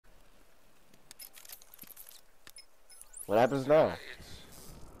What happens now?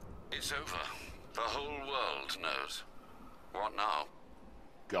 It's over. The whole world knows. What now?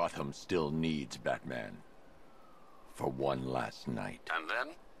 Gotham still needs Batman. For one last night. And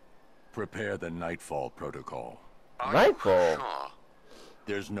then? Prepare the Nightfall Protocol. Nightfall? Are you sure?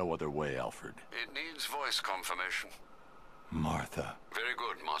 There's no other way, Alfred. It needs voice confirmation. Martha. Very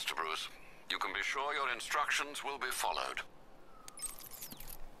good, Master Bruce. You can be sure your instructions will be followed.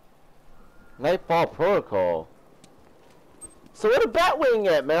 Nightfall Protocol. So where the Batwing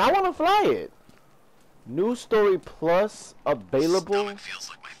at, man? I want to fly it. New story plus available. Stomach feels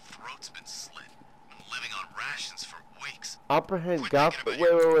like my throat's been slit. I'm living on rations for weeks. Apprehend Gotham.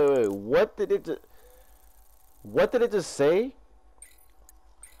 Wait. What did it just say?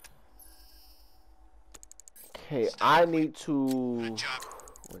 Okay, I need to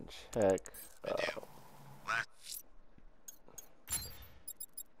check.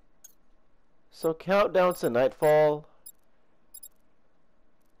 So countdown to nightfall.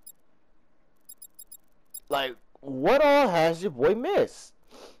 Like, what all has your boy missed?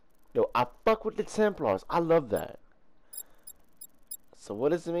 Yo, I fuck with the Templars. I love that. So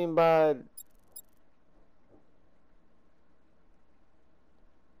what does it mean by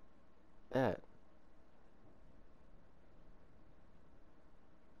that?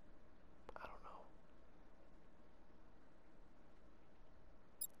 I don't know.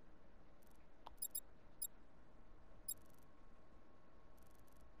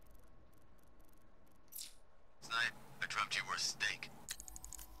 Last night, I dreamt you were a steak.